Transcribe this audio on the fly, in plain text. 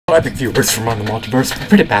Epic viewers from around the multiverse,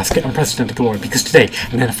 prepare to bask in unprecedented glory, because today,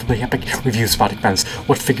 an ineffably epic review spot events.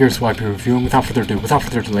 What figures will I be reviewing? Without further ado, without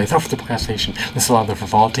further delay, without further procrastination, let's allow the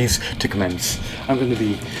frivolities to commence. I'm going to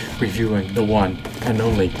be reviewing the one and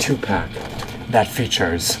only 2-pack that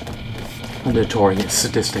features a notorious,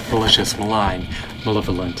 sadistic, malicious, malign,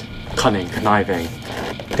 malevolent, cunning, conniving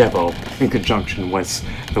devil in conjunction with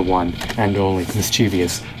the one and only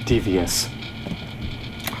mischievous, devious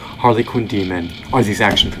Harlequin demon. Are these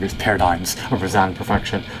action figures paradigms of resounding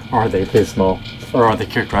perfection? Or are they abysmal? Or are they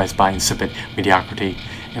characterized by insipid mediocrity?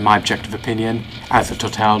 In my objective opinion, as a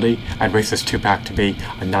totality, I'd rate this 2-pack to be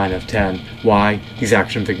a 9 out of 10. Why? These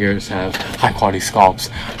action figures have high-quality sculpts,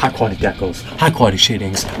 high-quality decals, high-quality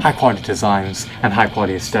shadings, high-quality designs, and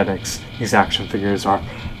high-quality aesthetics. These action figures are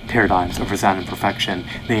paradigms of resounding perfection.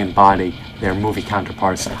 They embody their movie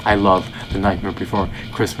counterparts. I love The Nightmare Before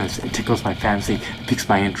Christmas. It tickles my fancy, it piques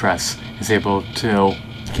my interest, is able to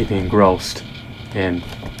keep me engrossed in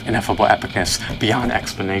ineffable epicness beyond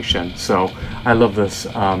explanation. So I love this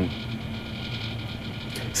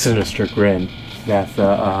sinister grin that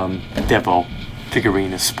the devil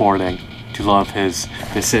figurine is sporting. To love his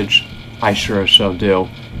visage, I sure shall do.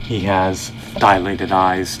 He has dilated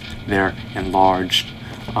eyes, they're enlarged.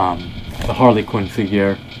 The Harlequin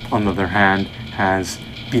figure, on the other hand, has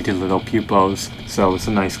beady little pupils, so it's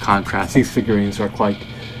a nice contrast. These figurines are quite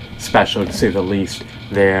special, to say the least.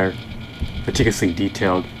 They're meticulously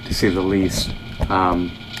detailed, to say the least.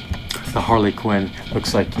 The Harlequin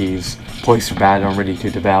looks like he's poised for battle and ready to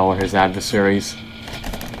devour his adversaries.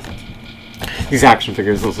 These action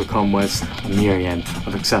figures also come with a myriad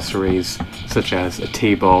of accessories, such as a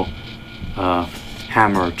table,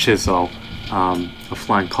 hammer, chisel, a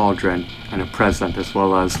flying cauldron, and a present, as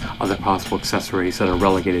well as other possible accessories that are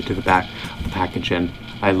relegated to the back of the packaging.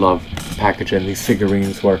 I love the packaging. These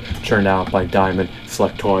figurines were churned out by Diamond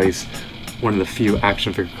Select Toys, one of the few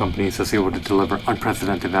action figure companies that's able to deliver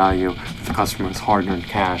unprecedented value for the customer's hard-earned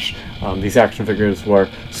cash. These action figures were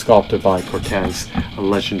sculpted by Cortez, a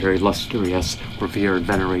legendary, illustrious, revered,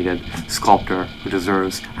 venerated sculptor who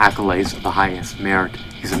deserves accolades of the highest merit.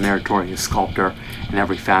 He's a meritorious sculptor in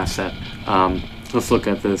every facet. Let's look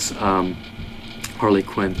at this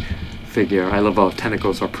Harlequin figure. I love how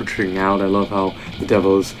tentacles are protruding out. I love how the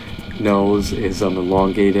devil's nose is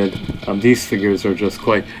elongated. These figures are just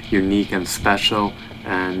quite unique and special,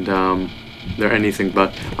 and they're anything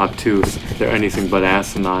but obtuse. They're anything but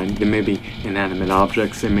asinine. They may be inanimate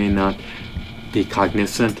objects. They may not be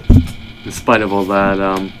cognizant. In spite of all that,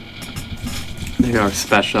 they are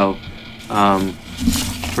special.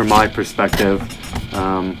 From my perspective,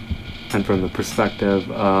 and from the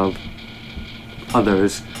perspective of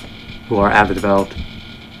others who are avid about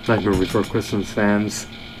Nightmare Before Christmas fans,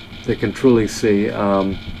 they can truly see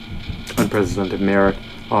unprecedented merit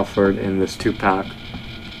offered in this 2-pack.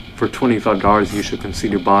 For $25, you should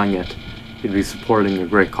consider buying it. You'd be supporting a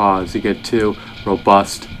great cause. You get 2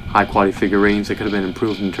 robust, high-quality figurines. They could have been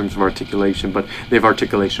improved in terms of articulation, but they have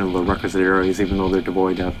articulation of the requisite areas, even though they're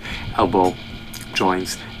devoid of elbow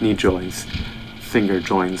joints, knee joints, finger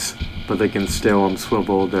joints. But they can still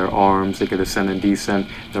swivel their arms, they can ascend and descend,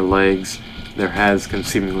 their legs, their heads can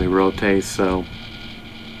seemingly rotate, so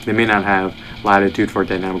they may not have latitude for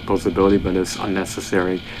dynamic posability, but it's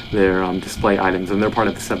unnecessary. They're display items, and they're part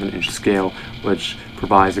of the 7-inch scale, which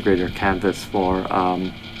provides a greater canvas for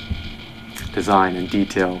design and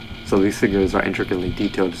detail. So these figures are intricately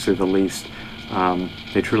detailed, to say the least.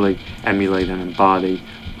 They truly emulate and embody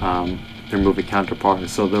their movie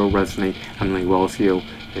counterparts, so they'll resonate eminently well with you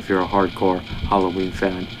if you're a hardcore Halloween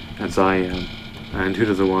fan, as I am. And who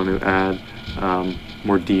doesn't want to add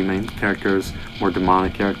more demon characters, more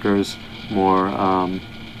demonic characters, more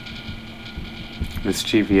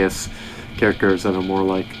mischievous characters that are more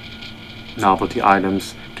like novelty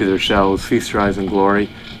items to their shelves? Feast your eyes in glory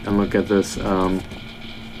and look at this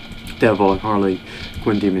Devil and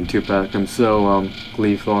Harlequin Demon 2-pack. I'm so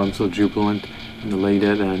gleeful, I'm so jubilant and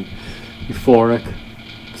elated and euphoric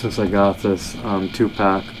since I got this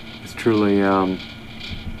 2-pack. It's truly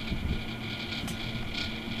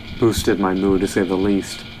boosted my mood, to say the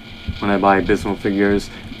least. When I buy abysmal figures,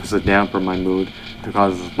 it puts a damper on my mood. It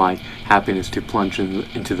causes my happiness to plunge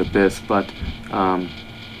into the abyss. But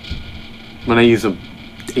when I use a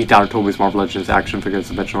 $8 Toby's Marvel Legends action figure as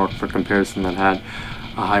a benchmark for comparison that had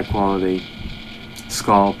a high quality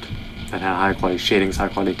sculpt, that had high quality shadings, high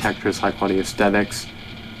quality textures, high quality aesthetics,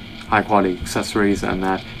 high quality accessories, and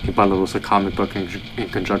that he bundles a comic book in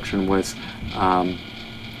conjunction with a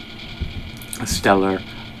stellar,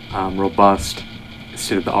 robust,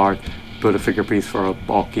 state-of-the-art Build-A-Figure piece for a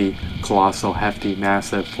bulky, colossal, hefty,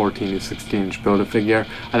 massive 14 to 16 inch Build-A-Figure.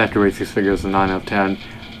 I'd have to rate these figures a 9 out of 10.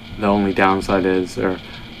 The only downside is they're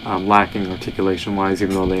lacking articulation wise,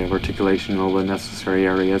 even though they have articulation in all the necessary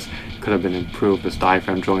areas. It could have been improved as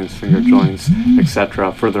diaphragm joints, finger joints,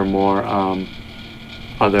 etc. Furthermore,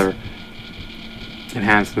 other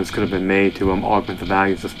enhancements could have been made to augment the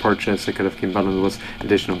values of this purchase. It could have came bundled with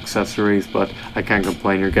additional accessories, but I can't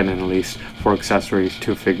complain. You're getting at least 4 accessories,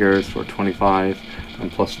 2 figures for $25,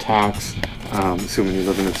 plus tax, assuming you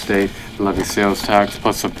live in the state. The levy sales tax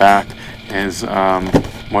plus the back is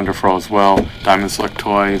wonderful as well. Diamond Select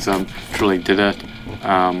Toys truly did it.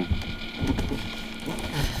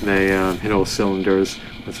 They hit all cylinders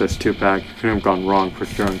with this 2-pack. You couldn't have gone wrong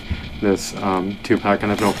procuring this 2-pack,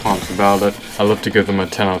 and I have no qualms about it. I love to give them a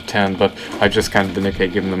 10 out of 10, but I just kind of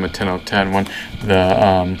indicate giving them a 10 out of 10 when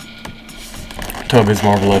the Toby's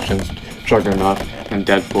Marvel Legends Juggernaut and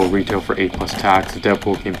Deadpool retail for 8 plus tax. The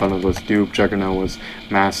Deadpool came bundled with dupe. Juggernaut was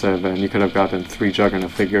massive, and you could have gotten 3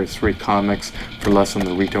 Juggernaut figures, 3 comics for less than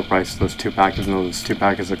the retail price of those 2-packs, even though this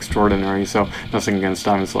 2-pack is extraordinary. So nothing against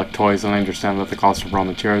Diamond Select Toys, and I understand that the cost of raw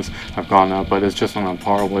materials have gone up, but it's just not on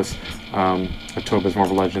par with Toby's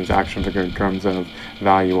Marvel Legends action figure in terms of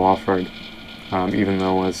value offered. Even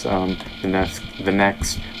though it was the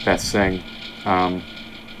next best thing, to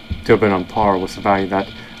have been on par with the value that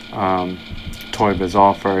Toy Biz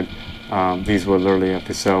offered. These would literally have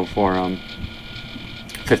to sell for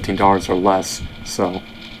 $15 or less, so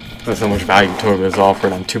that's how much value Toy Biz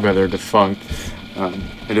offered, and too bad they're defunct.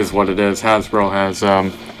 It is what it is. Hasbro has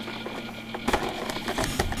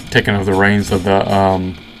taken over the reins of the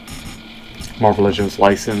Marvel Legends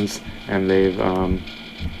license, and they've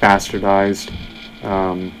bastardized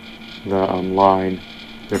the line.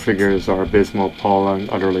 Their figures are abysmal, appalling,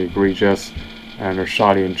 utterly egregious, and are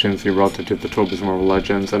shoddy and chintzy relative to the Toby's Marvel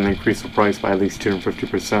Legends, and they increase the price by at least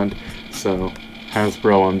 250%. So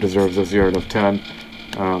Hasbro deserves a 0 out of 10.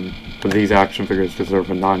 But these action figures deserve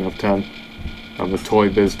a 9 out of 10. The Toy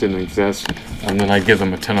Biz didn't exist, and then I give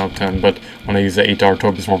them a 10 out of 10. But when I use the $8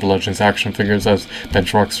 Toby's Marvel Legends action figures as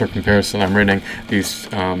benchmarks for comparison, I'm rating these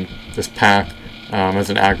this pack as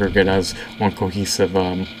an aggregate as one cohesive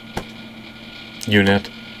unit,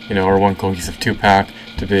 or one cohesive 2-pack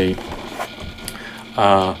to be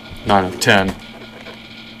 9 out of 10.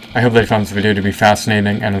 I hope that you found this video to be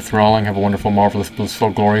fascinating and enthralling. Have a wonderful, marvelous, blissful,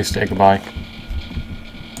 glorious day. Goodbye.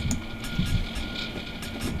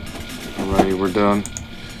 Alrighty, we're done.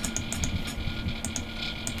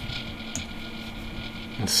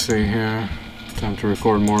 Let's see here. Time to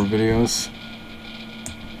record more videos.